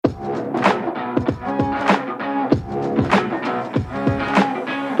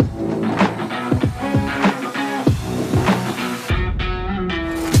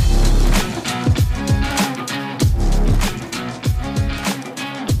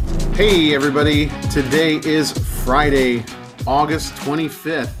Hey everybody, today is Friday, August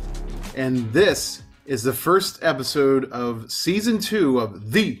 25th, and this is the first episode of Season 2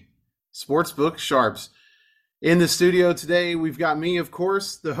 of The Sportsbook Sharps. In the studio today, we've got me, of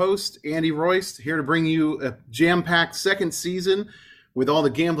course, the host, Andy Royce, here to bring you a jam-packed second season with all the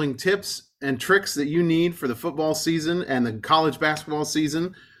gambling tips and tricks that you need for the football season and the college basketball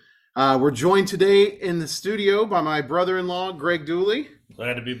season. We're joined today in the studio by my brother-in-law, Greg Dooley.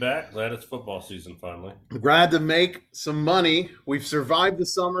 Glad to be back. Glad it's football season finally. Glad to make some money. We've survived the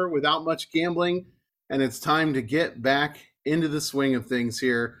summer without much gambling, and it's time to get back into the swing of things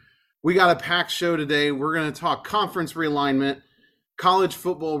here. We got a packed show today. We're going to talk conference realignment, college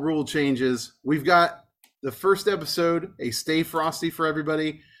football rule changes. We've got the first episode, a Stay Frosty for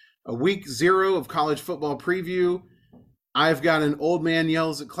everybody, a week 0 of college football preview. I've got an old man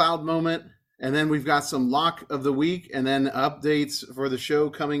yells at cloud moment. And then we've got some lock of the week and then updates for the show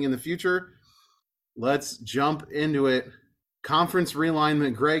coming in the future. Let's jump into it. Conference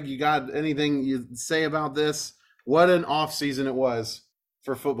realignment. Greg, you got anything you say about this? What an off season it was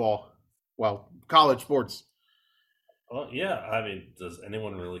for football. Well, college sports. Well, yeah. I mean, does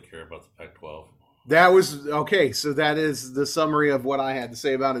anyone really care about the Pac-12? That was okay. So that is the summary of what I had to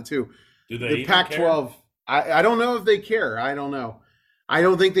say about it too. Do they the even Pac-12? care? I don't know if they care. I don't know. I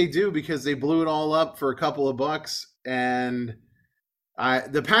don't think they do because they blew it all up for a couple of bucks. And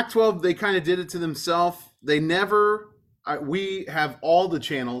the Pac-12, they kind of did it to themselves. They never we have all the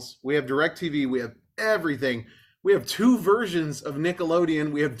channels. We have DirecTV. We have everything. We have 2 versions of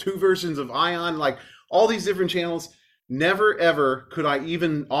Nickelodeon. We have 2 versions of Ion, like all these different channels. Never, ever could I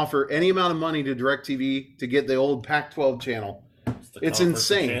even offer any amount of money to DirecTV to get the old Pac-12 channel. It's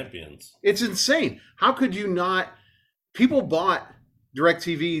insane. Champions. It's insane. How could you not? People bought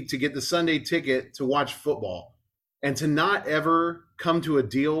DirecTV to get the Sunday ticket to watch football, and to not ever come to a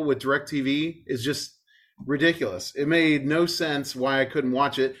deal with DirecTV is just ridiculous. It made no sense why I couldn't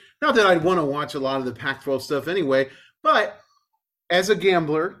watch it. Not that I'd want to watch a lot of the Pac-12 stuff anyway, but as a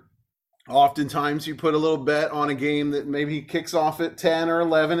gambler, oftentimes you put a little bet on a game that maybe kicks off at 10 or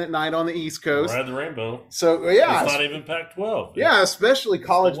 11 at night on the East Coast. Ride the rainbow. So, yeah. It's not even Pac-12. Yeah, especially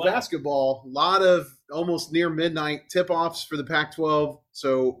college basketball. A lot of almost near midnight tip-offs for the Pac-12.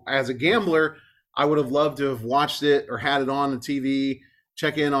 So as a gambler, I would have loved to have watched it or had it on the TV,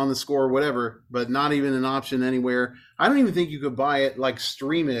 check in on the score, whatever, but not even an option anywhere. I don't even think you could buy it, like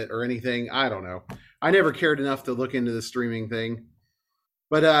stream it or anything. I don't know. I never cared enough to look into the streaming thing.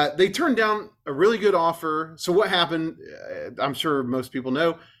 But they turned down a really good offer. So what happened, I'm sure most people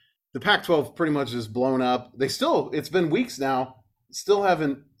know, the Pac-12 pretty much is blown up. It's been weeks now, still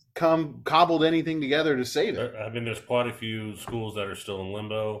haven't cobbled anything together to save it. I mean, there's quite a few schools that are still in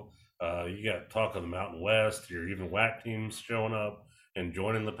limbo. You got talk of the Mountain West. You're even WAC teams showing up and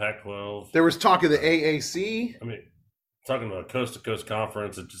joining the Pac-12. There was talk of the AAC. I mean, talking about a coast-to-coast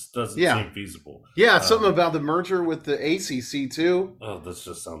conference, it just doesn't seem feasible. Yeah, something about the merger with the ACC too. Oh, this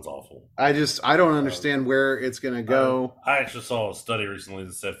just sounds awful. I don't understand where it's going to go. I actually saw a study recently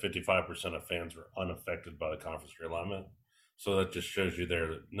that said 55% of fans were unaffected by the conference realignment. So that just shows you there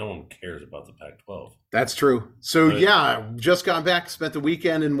that no one cares about the Pac-12. That's true. So, just got back, spent the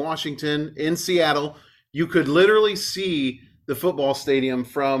weekend in Washington, in Seattle. You could literally see the football stadium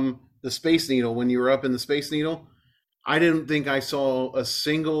from the Space Needle when you were up in the Space Needle. I didn't think I saw a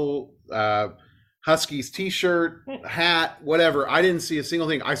single Huskies T-shirt, hat, whatever. I didn't see a single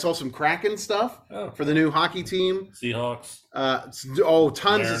thing. I saw some Kraken stuff for the new hockey team. Seahawks.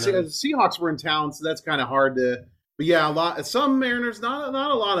 Tons of Seahawks were in town, so that's kind of hard to. But yeah, some Mariners, not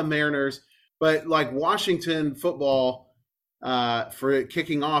a lot of Mariners, but like Washington football for it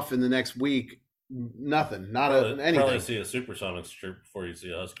kicking off in the next week. Nothing, anything. Probably see a Supersonics shirt before you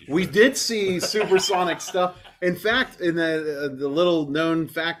see a Husky shirt. We did see Supersonic stuff. In fact, in the little known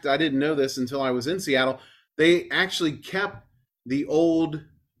fact, I didn't know this until I was in Seattle, they actually kept the old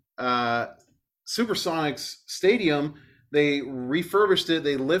Supersonics stadium. They refurbished it.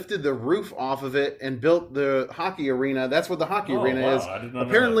 They lifted the roof off of it and built the hockey arena. That's what the hockey arena is. I did not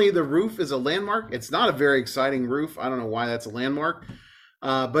Apparently, know that. The roof is a landmark. It's not a very exciting roof. I don't know why that's a landmark.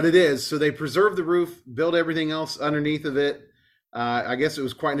 But it is. So they preserved the roof, built everything else underneath of it. I guess it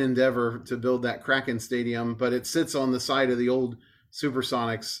was quite an endeavor to build that Kraken stadium, but it sits on the side of the old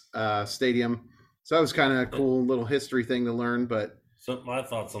Supersonics stadium. So that was kind of a cool little history thing to learn. But so my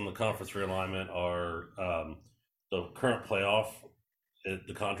thoughts on the conference realignment are the current playoff.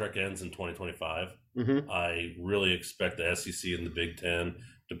 The contract ends in 2025. Mm-hmm. I really expect the SEC and the Big Ten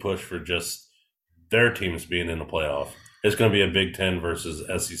to push for just their teams being in the playoff. It's going to be a Big Ten versus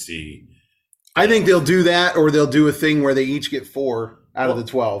SEC. I think they'll do that, or they'll do a thing where they each get 4. out of the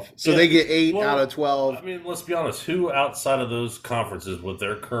 12. So they get 8 out of 12. I mean, let's be honest. Who outside of those conferences with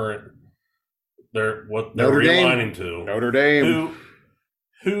their current, what they're realigning to? Notre Dame.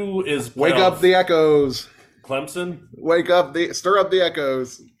 Who is Wake up the echoes. Clemson? Stir up the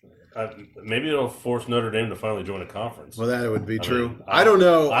echoes. Maybe it'll force Notre Dame to finally join a conference. Well, that would be true. I don't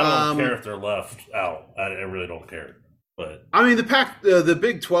know. I don't care if they're left out. I really don't care. But I mean, the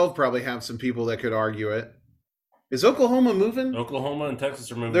Big 12 probably have some people that could argue it. Is Oklahoma moving? Oklahoma and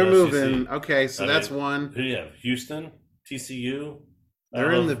Texas are moving. They're moving. Okay, so that's one. Who do you have? Houston, TCU.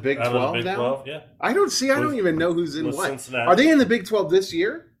 They're in the Big 12 Big now? 12, yeah. I don't even know who's in what. Cincinnati. Are they in the Big 12 this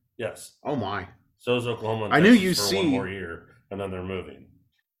year? Yes. Oh, my. So is Oklahoma and I Texas knew UC for one more year, and then they're moving.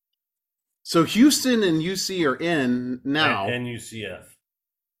 So Houston and UC are in now. And UCF.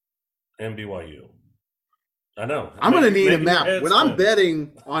 And BYU. I know. I'm going to need a map. When I'm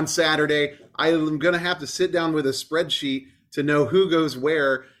betting on Saturday, I'm going to have to sit down with a spreadsheet to know who goes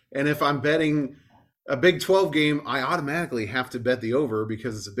where. And if I'm betting a Big 12 game, I automatically have to bet the over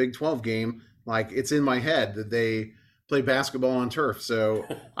because it's a Big 12 game. Like, it's in my head that they play basketball on turf. So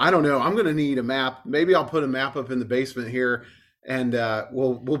I don't know. I'm going to need a map. Maybe I'll put a map up in the basement here, and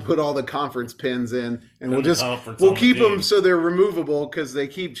we'll put all the conference pins in, and we'll keep them so they're removable because they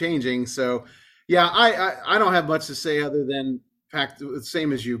keep changing. So yeah, I don't have much to say other than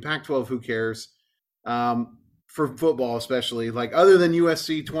same as you. Pac-12, who cares? For football especially, like other than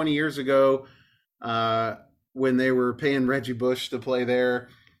USC 20 years ago when they were paying Reggie Bush to play there.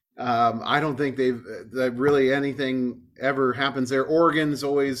 I don't think that really anything ever happens there. Oregon's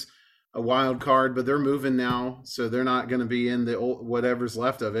always a wild card, but they're moving now, so they're not going to be in the whatever's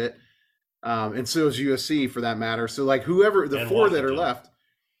left of it. And so is USC for that matter. So like whoever the four that are left,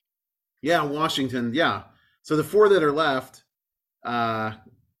 yeah, Washington, yeah. So the four that are left,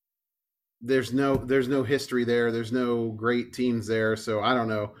 there's no history there. There's no great teams there. So I don't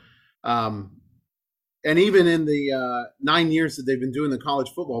know. And even in the 9 years that they've been doing the college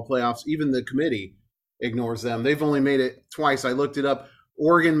football playoffs, even the committee ignores them. They've only made it twice. I looked it up.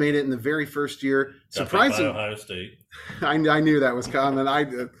 Oregon made it in the very first year. Surprising. Ohio State. I knew that was coming. I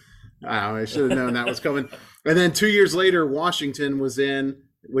don't know. I should have known that was coming. And then 2 years later, Washington was in,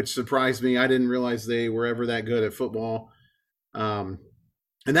 which surprised me. I didn't realize they were ever that good at football. And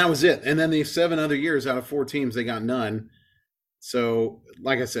that was it. And then the 7 other years out of 4 teams, they got none. So,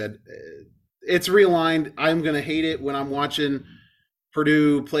 like I said, it's realigned. I'm going to hate it when I'm watching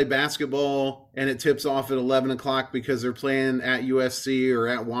Purdue play basketball and it tips off at 11 o'clock because they're playing at USC or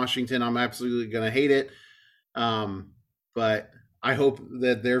at Washington. I'm absolutely going to hate it. But I hope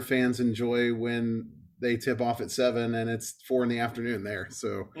that their fans enjoy when they tip off at 7 and it's 4 in the afternoon there.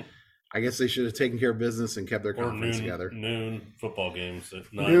 So I guess they should have taken care of business and kept their conference together. Noon football games.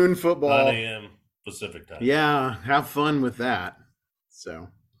 At noon football. 9 a.m. Pacific time. Yeah, have fun with that. So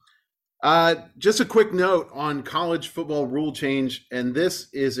just a quick note on college football rule change, and this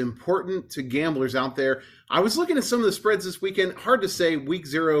is important to gamblers out there. I was looking at some of the spreads this weekend. Hard to say. Week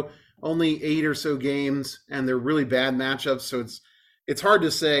 0, only 8 or so games, and they're really bad matchups, so it's hard to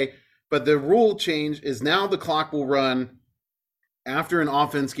say. But the rule change is now the clock will run after an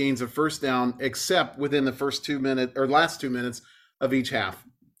offense gains a first down, except within the first 2 minutes or last 2 minutes of each half.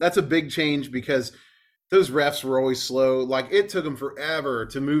 That's a big change because those refs were always slow. Like, it took them forever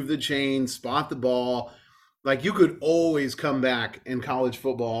to move the chain, spot the ball. Like, you could always come back in college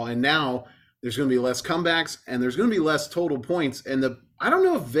football. And now there's going to be less comebacks and there's going to be less total points. And I don't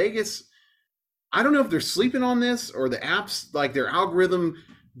know if Vegas, I don't know if they're sleeping on this or the apps, like their algorithm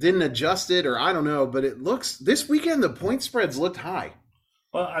didn't adjust it, or I don't know. But it looks, this weekend, the point spreads looked high.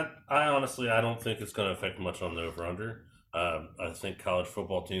 Well, I honestly, I don't think it's going to affect much on the over-under. I think college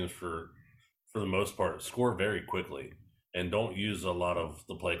football teams, for the most part, score very quickly and don't use a lot of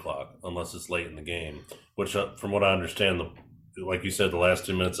the play clock unless it's late in the game, which from what I understand, like you said, the last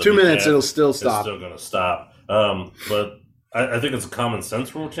 2 minutes. 2 minutes, it'll still stop. It's still going to stop. But I think it's a common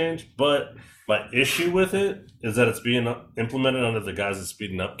sense rule change. But my issue with it is that it's being implemented under the guise of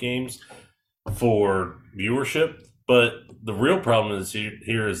speeding up games for viewership. But the real problem is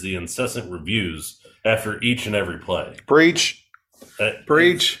here is the incessant reviews after each and every play. Preach.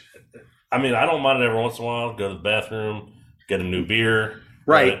 Preach. I mean, I don't mind it every once in a while. Go to the bathroom, get a new beer.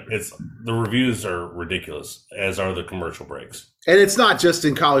 Right. The reviews are ridiculous, as are the commercial breaks. And it's not just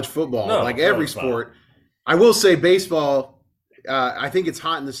in college football. Like every sport. I will say baseball, I think it's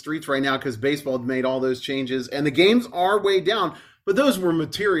hot in the streets right now because baseball made all those changes. And the games are way down, but those were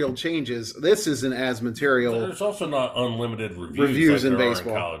material changes. This isn't as material. There's also not unlimited reviews like in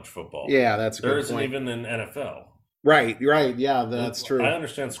baseball. In college football. Yeah, that's a good point. There isn't even in NFL. Right. Yeah, that's true. I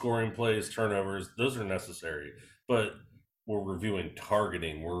understand scoring plays, turnovers; those are necessary. But we're reviewing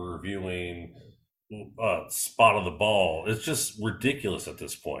targeting, we're reviewing spot of the ball. It's just ridiculous at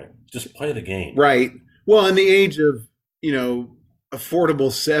this point. Just play the game. Right. Well, in the age of,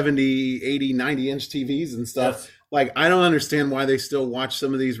 affordable 70, 80, 90-inch TVs and stuff, Yes. like I don't understand why they still watch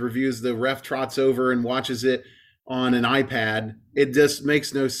some of these reviews. The ref trots over and watches it on an iPad. It just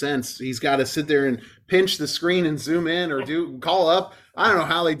makes no sense. He's got to sit there and pinch the screen and zoom in or call up. I don't know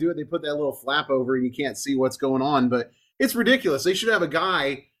how they do it. They put that little flap over and you can't see what's going on, but it's ridiculous. They should have a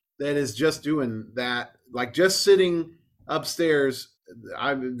guy that is just doing that, like just sitting upstairs.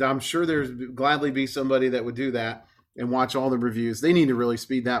 I'm sure there's gladly be somebody that would do that and watch all the reviews. They need to really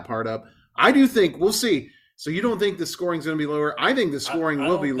speed that part up. I do think we'll see. So you don't think the scoring's going to be lower? I think the scoring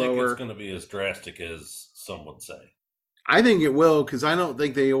will be lower. I don't think it's going to be as drastic as some would say. I think it will, because I don't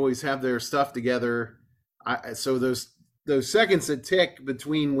think they always have their stuff together. So those seconds that tick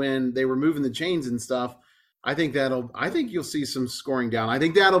between when they were moving the chains and stuff, I think you'll see some scoring down. I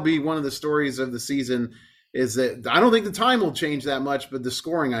think that'll be one of the stories of the season, is that I don't think the time will change that much, but the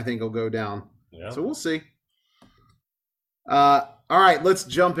scoring I think will go down. Yeah. So we'll see. All right, let's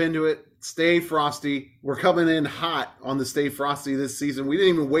jump into it. Stay Frosty. We're coming in hot on the Stay Frosty this season. We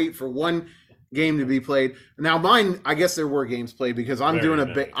didn't even wait for one game to be played. Now mine, I guess there were games played because I'm doing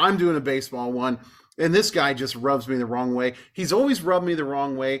a baseball one, and this guy just rubs me the wrong way. He's always rubbed me the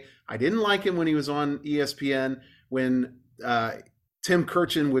wrong way. I didn't like him when he was on ESPN, when Tim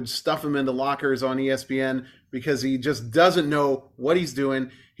Kirchin would stuff him into lockers on ESPN, because he just doesn't know what he's doing.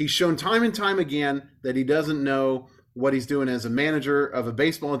 He's shown time and time again that he doesn't know what he's doing as a manager of a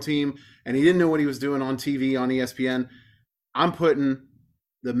baseball team, and he didn't know what he was doing on TV on ESPN. I'm putting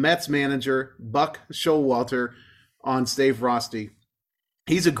the Mets manager, Buck Showalter, on Stay Frosty.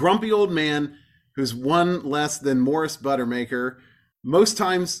 He's a grumpy old man who's one less than Morris Buttermaker. Most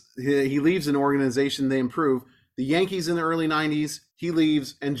times he leaves an organization, they improve. The Yankees in the early 90s, he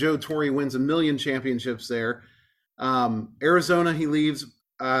leaves, and Joe Torre wins 1 million championships there. Arizona, he leaves.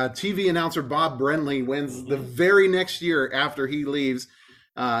 TV announcer Bob Brenly wins the very next year after he leaves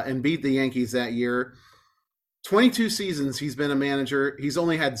and beat the Yankees that year. 22 seasons he's been a manager. He's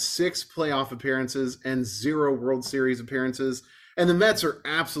only had 6 playoff appearances and 0 World Series appearances. And the Mets are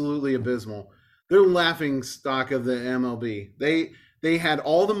absolutely abysmal. They're laughing stock of the MLB. They had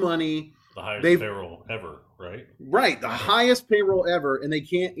all the money. The highest payroll ever, right? Right, the highest payroll ever, and they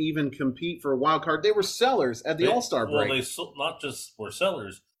can't even compete for a wild card. They were sellers at the All-Star break. Well, they not just were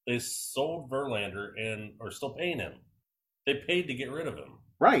sellers. They sold Verlander and are still paying him. They paid to get rid of him.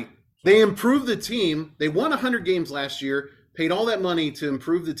 Right. They improved the team. They won 100 games last year, paid all that money to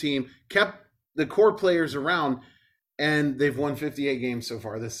improve the team, kept the core players around, and they've won 58 games so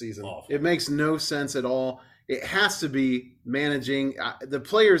far this season. Awful. It makes no sense at all. It has to be managing. The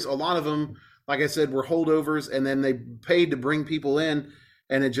players, a lot of them, like I said, were holdovers, and then they paid to bring people in,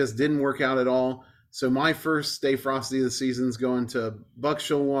 and it just didn't work out at all. So my first Stay Frosty of the season is going to Buck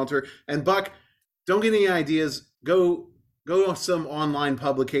Showalter. And Buck, don't get any ideas. Go to some online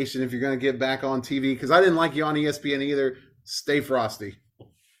publication if you're going to get back on TV, because I didn't like you on ESPN either. Stay Frosty.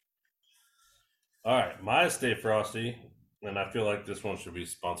 All right, my Stay Frosty, and I feel like this one should be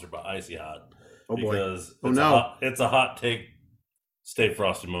sponsored by Icy Hot. Oh, boy. Because no. It's a hot take Stay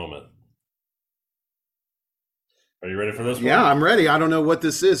Frosty moment. Are you ready for this one? Yeah, I'm ready. I don't know what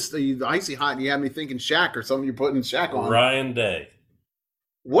this is. The Icy Hot, and you have me thinking Shaq or something you're putting Shaq on. Ryan Day.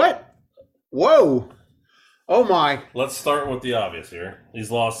 What? Whoa. Oh, my. Let's start with the obvious here.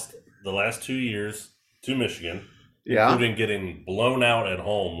 He's lost the last 2 years to Michigan, yeah, including getting blown out at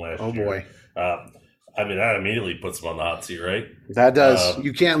home last year. Oh, boy. That immediately puts him on the hot seat, right? That does.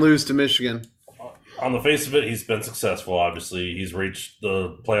 You can't lose to Michigan. On the face of it, he's been successful, obviously. He's reached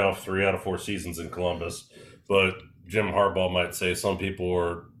the playoff 3 out of 4 seasons in Columbus. But Jim Harbaugh might say some people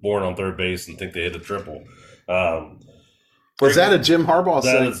are born on third base and think they hit a triple. Was that a Jim Harbaugh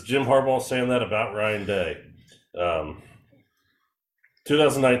saying? That is Jim Harbaugh saying that about Ryan Day.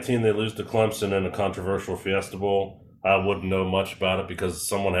 2019, they lose to Clemson in a controversial Fiesta Bowl. I wouldn't know much about it because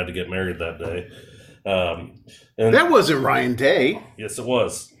someone had to get married that day. And that wasn't Ryan Day. Yes, it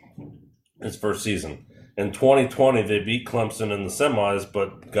was. His first season. In 2020, they beat Clemson in the semis,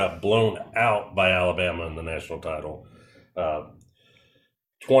 but got blown out by Alabama in the national title.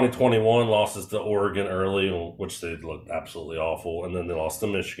 2021 losses to Oregon early, which they looked absolutely awful, and then they lost to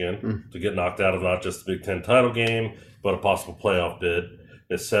Michigan to get knocked out of not just the Big Ten title game, but a possible playoff bid.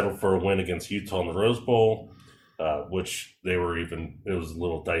 They settled for a win against Utah in the Rose Bowl, which it was a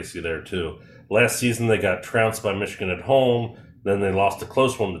little dicey there too. Last season, they got trounced by Michigan at home. Then they lost a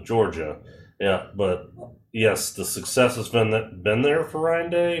close one to Georgia. Yeah, but yes, the success has been there for Ryan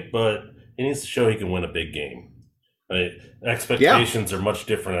Day, but he needs to show he can win a big game. I mean, expectations are much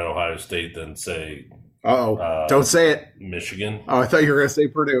different at Ohio State than, say, don't say it. Michigan. Oh, I thought you were going to say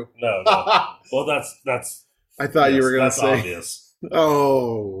Purdue. No. Well, that's. I thought you were going to say. Obvious.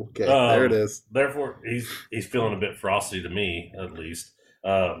 Oh, okay. There it is. Therefore, he's feeling a bit frosty to me, at least.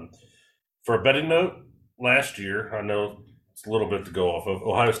 For a betting note, last year, I know it's a little bit to go off of.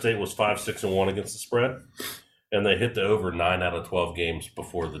 Ohio State was 5-6-1 against the spread, and they hit the over 9 out of 12 games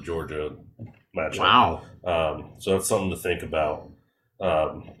before the Georgia matchup. Wow. So that's something to think about.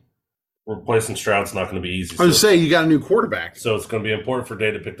 Replacing Stroud's not going to be easy. I was saying you got a new quarterback. So it's going to be important for Day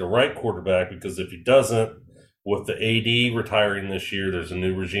to pick the right quarterback, because if he doesn't, with the AD retiring this year, there's a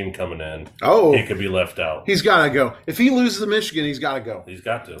new regime coming in. Oh. He could be left out. He's got to go. If he loses to Michigan, he's got to go. He's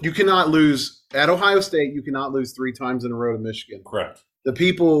got to. You cannot lose at Ohio State. You cannot lose 3 times in a row to Michigan. Correct. The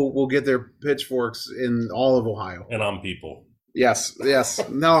people will get their pitchforks in all of Ohio. And I'm people. Yes.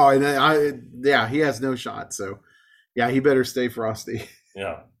 No, he has no shot. So, yeah, he better stay frosty.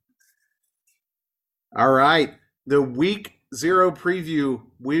 Yeah. All right. The week 0 preview.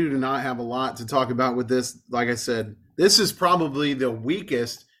 We do not have a lot to talk about with this. Like I said, this is probably the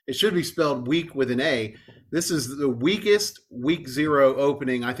weakest. It should be spelled weak with an A. This is the weakest week 0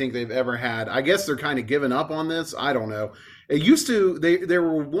 opening I think they've ever had. I guess they're kind of giving up on this. I don't know. It used to, there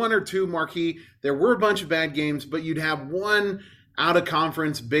were 1 or 2 marquee. There were a bunch of bad games, but you'd have one out of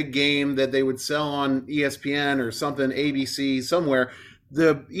conference big game that they would sell on ESPN or something, ABC, somewhere.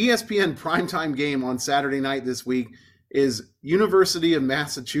 The ESPN primetime game on Saturday night this week is University of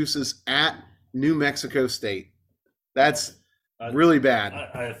Massachusetts at New Mexico State. That's really bad.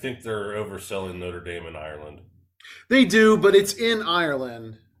 I think they're overselling Notre Dame in Ireland. They do, but it's in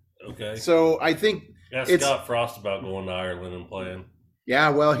Ireland. Okay. So I think Ask Scott Frost about going to Ireland and playing. Yeah,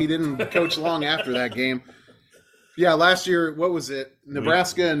 well, he didn't coach long after that game. Yeah, last year, what was it?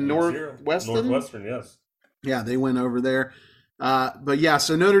 Nebraska and Northwestern? Northwestern, yes. Yeah, they went over there. But yeah,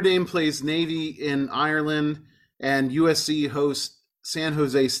 so Notre Dame plays Navy in Ireland, and USC hosts San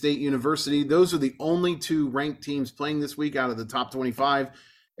Jose State University. Those are the only 2 ranked teams playing this week out of the top 25.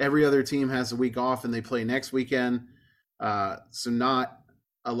 Every other team has a week off, and they play next weekend. So not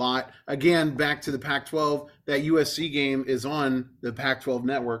a lot. Again, back to the Pac-12. That USC game is on the Pac-12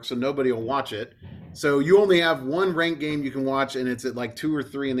 network, so nobody will watch it. So you only have one ranked game you can watch, and it's at like 2 or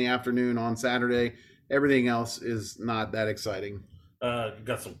 3 in the afternoon on Saturday. Everything else is not that exciting.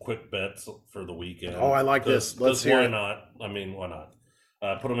 Got some quick bets for the weekend. Oh, I like this. Let's hear it. Why not? I mean, why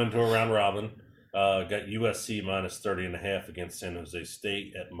not? Put them into a round robin. Got USC minus 30.5 against San Jose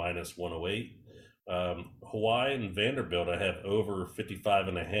State at minus 108. Hawaii and Vanderbilt, I have over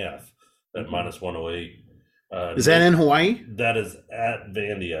 55.5 at minus 108. Is that in Hawaii? That is at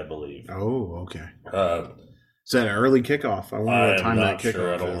Vandy, I believe. Oh, okay. Is that an early kickoff? I wonder what time that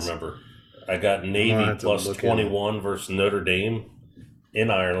kickoff is. I don't remember. I got Navy plus 21 versus Notre Dame in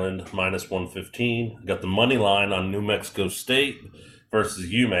Ireland, minus 115. Got the money line on New Mexico State versus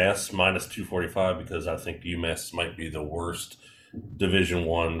UMass, minus 245, because I think UMass might be the worst Division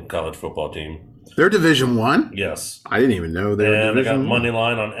I college football team. They're Division I? Yes. I didn't even know they were Division I. And I got money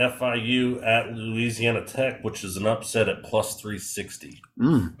line on FIU at Louisiana Tech, which is an upset at plus 360.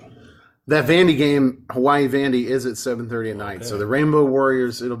 That Vandy game, Hawaii-Vandy, is at 7:30 at night. Okay. So the Rainbow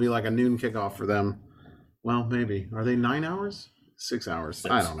Warriors, it'll be like a noon kickoff for them. Well, maybe. Are they 9 hours? 6 hours?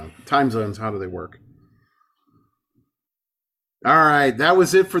 6. I don't know. Time zones, how do they work? All right, that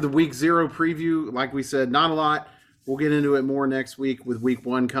was it for the Week 0 preview. Like we said, not a lot. We'll get into it more next week with Week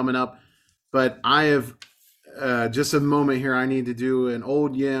 1 coming up. But I have just a moment here. I need to do an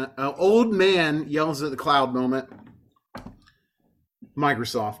old man yells at the cloud moment.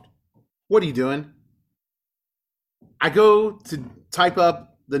 Microsoft. What are you doing? I go to type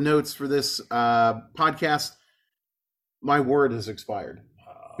up the notes for this podcast. My Word has expired.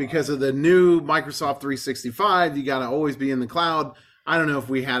 Because of the new Microsoft 365, you got to always be in the cloud. I don't know if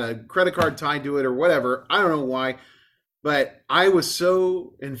we had a credit card tied to it or whatever. I don't know why. But I was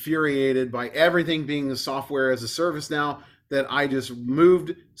so infuriated by everything being a software as a service now that I just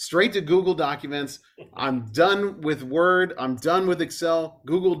moved straight to Google Documents. I'm done with Word. I'm done with Excel.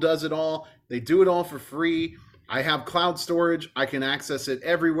 Google does it all. They do it all for free. I have cloud storage. I can access it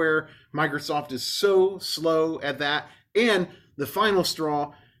everywhere. Microsoft is so slow at that. And the final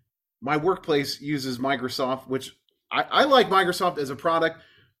straw, my workplace uses Microsoft, which I like Microsoft as a product,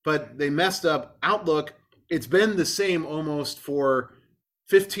 but they messed up Outlook. It's been the same almost for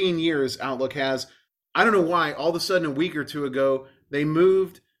 15 years, Outlook has. I don't know why. All of a sudden, a week or two ago, they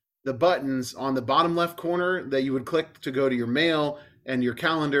moved the buttons on the bottom left corner that you would click to go to your mail and your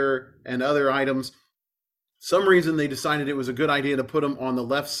calendar and other items. Some reason they decided it was a good idea to put them on the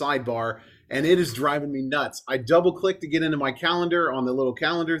left sidebar, and it is driving me nuts. I double click to get into my calendar on the little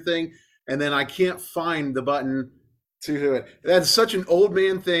calendar thing, and then I can't find the button to do it. That's such an old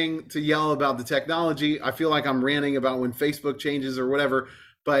man thing to yell about the technology. I feel like I'm ranting about when Facebook changes or whatever,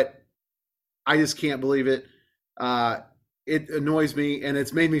 but I just can't believe it. It annoys me, and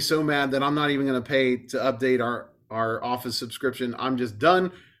it's made me so mad that I'm not even going to pay to update our Office subscription. I'm just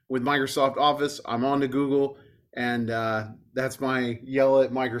done with Microsoft Office. I'm on to Google, and that's my yell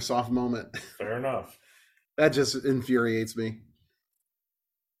at Microsoft moment. Fair enough. That just infuriates me.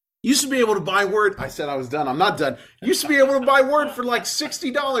 Used to be able to buy Word. I said I was done. I'm not done. Used to be able to buy Word for like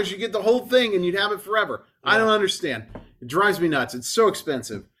 $60. You get the whole thing, and you'd have it forever. Yeah. I don't understand. It drives me nuts. It's so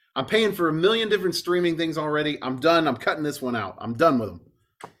expensive. I'm paying for a million different streaming things already. I'm done. I'm cutting this one out. I'm done with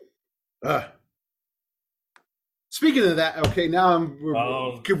them. Speaking of that, okay, now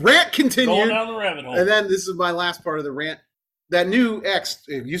rant continued. Going down the rabbit hole. And then this is my last part of the rant. That new X,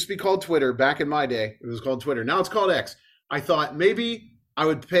 it used to be called Twitter back in my day. It was called Twitter. Now it's called X. I thought maybe I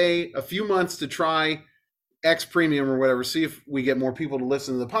would pay a few months to try X Premium or whatever, see if we get more people to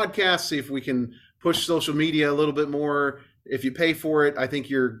listen to the podcast, see if we can push social media a little bit more. If you pay for it, I think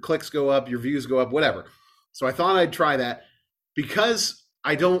your clicks go up, your views go up, whatever. So I thought I'd try that. Because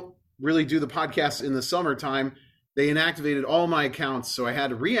I don't really do the podcast in the summertime, they inactivated all my accounts, so I had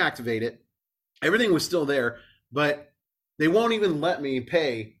to reactivate it. Everything was still there, but they won't even let me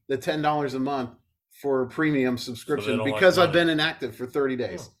pay the $10 a month for a premium subscription because I've been inactive for 30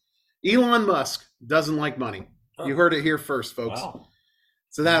 days. Oh. Elon Musk doesn't like money. Oh. You heard it here first, folks. Wow.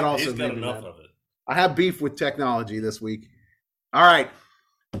 So that also made me enough of it. I have beef with technology this week. All right.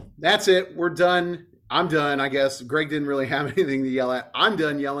 That's it. We're done. I'm done, I guess. Greg didn't really have anything to yell at. I'm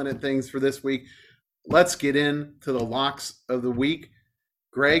done yelling at things for this week. Let's get into the locks of the week.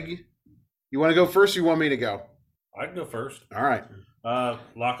 Greg, you want to go first or you want me to go? I can go first. All right.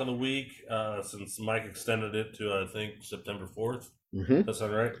 Lock of the week, since Mike extended it to, I think, September 4th. Mm-hmm. That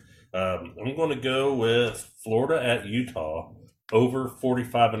sound right? I'm going to go with Florida at Utah over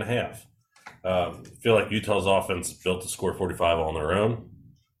 45.5. I feel like Utah's offense is built to score 45 on their own,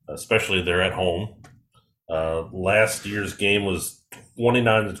 especially they're at home. Last year's game was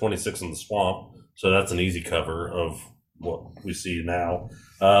 29-26 in the Swamp, so that's an easy cover of what we see now.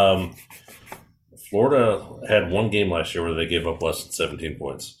 Florida had one game last year where they gave up less than 17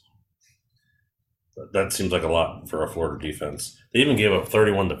 points. That seems like a lot for a Florida defense. They even gave up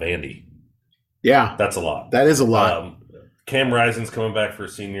 31 to Vandy. Yeah. That's a lot. That is a lot. Cam Rising's coming back for a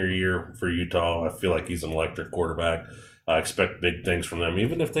senior year for Utah. I feel like he's an electric quarterback. I expect big things from them,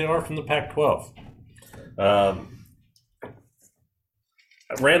 even if they are from the Pac-12. I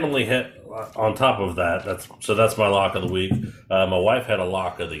randomly hit on top of that. That's my lock of the week. My wife had a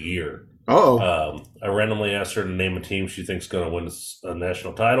lock of the year. Oh. I randomly asked her to name a team she thinks is going to win a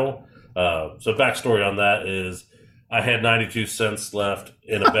national title. So backstory on that is I had 92 cents left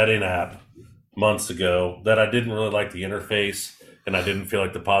in a betting app months ago that I didn't really like the interface and I didn't feel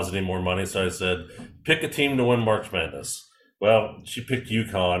like depositing more money. So I said, pick a team to win March Madness. Well, she picked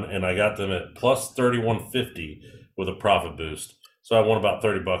UConn and I got them at plus 31.50 with a profit boost. So I won about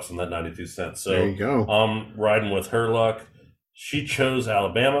 $30 on that 92 cents. So there you go. I'm riding with her luck. She chose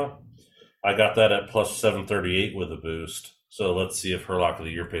Alabama. I got that at plus 738 with a boost. So let's see if her lock of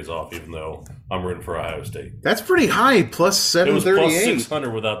the year pays off, even though I'm rooting for Ohio State. That's pretty high, plus 738. It was plus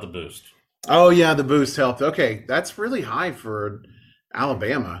 600 without the boost. Oh, yeah, the boost helped. Okay, that's really high for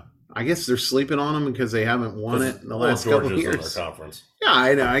Alabama. I guess they're sleeping on them because they haven't won it in the last couple of years. In their conference. Yeah,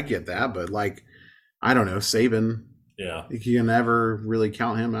 I know, I get that, but I don't know, Saban. Yeah, you can never really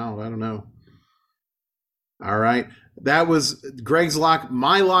count him out. I don't know. All right, that was Greg's lock.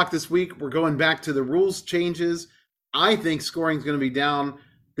 My lock this week. We're going back to the rules changes. I think scoring is going to be down.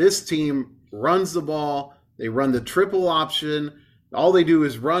 This team runs the ball. They run the triple option. All they do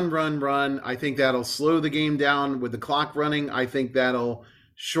is run. I think that'll slow the game down with the clock running. I think that'll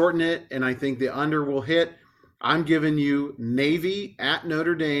shorten it, and I think the under will hit. I'm giving you Navy at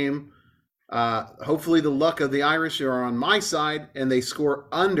Notre Dame. Hopefully the luck of the Irish are on my side, and they score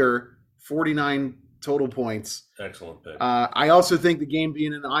under 49 total points. Excellent pick. I also think the game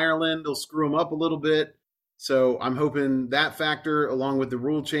being in Ireland will screw them up a little bit. So I'm hoping that factor, along with the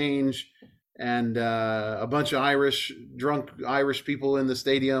rule change and a bunch of drunk Irish people in the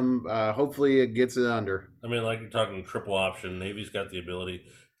stadium, hopefully it gets it under. I mean, like you're talking triple option, Navy's got the ability.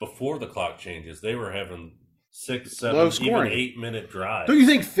 Before the clock changes, they were having 6, 7, even 8-minute drives. Don't you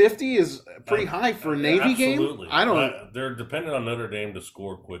think 50 is pretty high for a Navy game? Absolutely. I don't know. They're dependent on Notre Dame to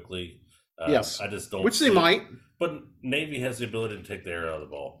score quickly. Yes. I just don't. Which they might. But Navy has the ability to take the air out of the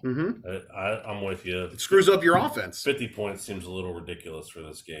ball. Mm-hmm. I'm with you. It screws up your offense. 50 points seems a little ridiculous for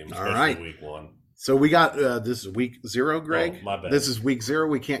this game, especially All right. week 1. So we got this is week 0, Greg. Oh, my bad. This is week 0.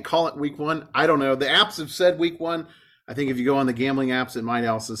 We can't call it week 1. I don't know. The apps have said week 1. I think if you go on the gambling apps, it might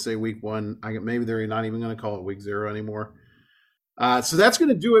also say week 1. Maybe they're not even going to call it week 0 anymore. So that's going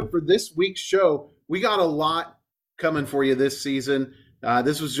to do it for this week's show. We got a lot coming for you this season.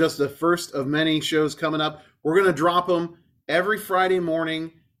 This was just the first of many shows coming up. We're going to drop them every Friday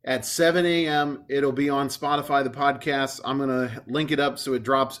morning at 7 a.m. It'll be on Spotify, the podcast. I'm going to link it up so it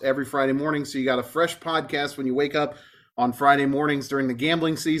drops every Friday morning. So you got a fresh podcast when you wake up on Friday mornings during the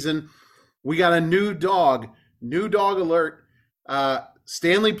gambling season. We got a new dog alert.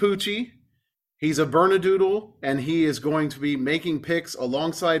 Stanley Pucci. He's a Bernedoodle, and he is going to be making picks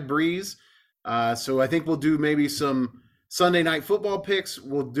alongside Breeze. So I think we'll do maybe some Sunday night football picks.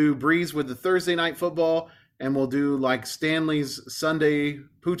 We'll do Breeze with the Thursday night football, and we'll do like Stanley's Sunday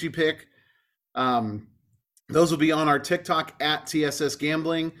Pucci pick. Those will be on our TikTok at TSS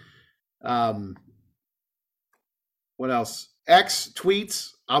Gambling. What else? X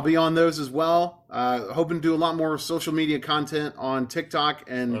tweets. I'll be on those as well. Hoping to do a lot more social media content on TikTok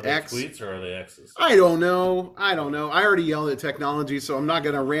and Are they X. tweets or are they X's? I don't know. I already yelled at technology, so I'm not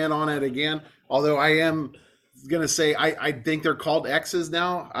going to rant on it again. Although I am going to say I think they're called X's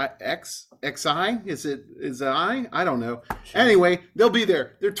now. XI? Is it I? I don't know. Anyway, they'll be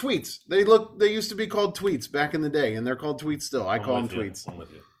there. They're tweets. They used to be called tweets back in the day, and they're called tweets still. I call them tweets. I'm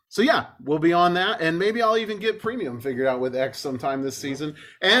with you. So yeah, we'll be on that, and maybe I'll even get premium figured out with X sometime this season,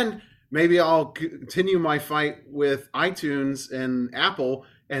 and maybe I'll continue my fight with iTunes and Apple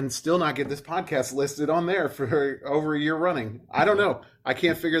and still not get this podcast listed on there for over a year running. I don't know. I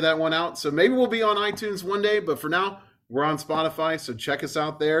can't figure that one out. So maybe we'll be on iTunes one day, but for now, we're on Spotify, so check us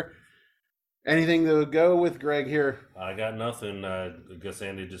out there. Anything to go with, Greg, here? I got nothing. I guess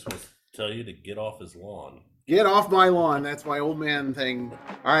Andy just wants to tell you to get off his lawn. Get off my lawn. That's my old man thing.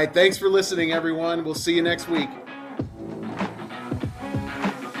 All right. Thanks for listening, everyone. We'll see you next week.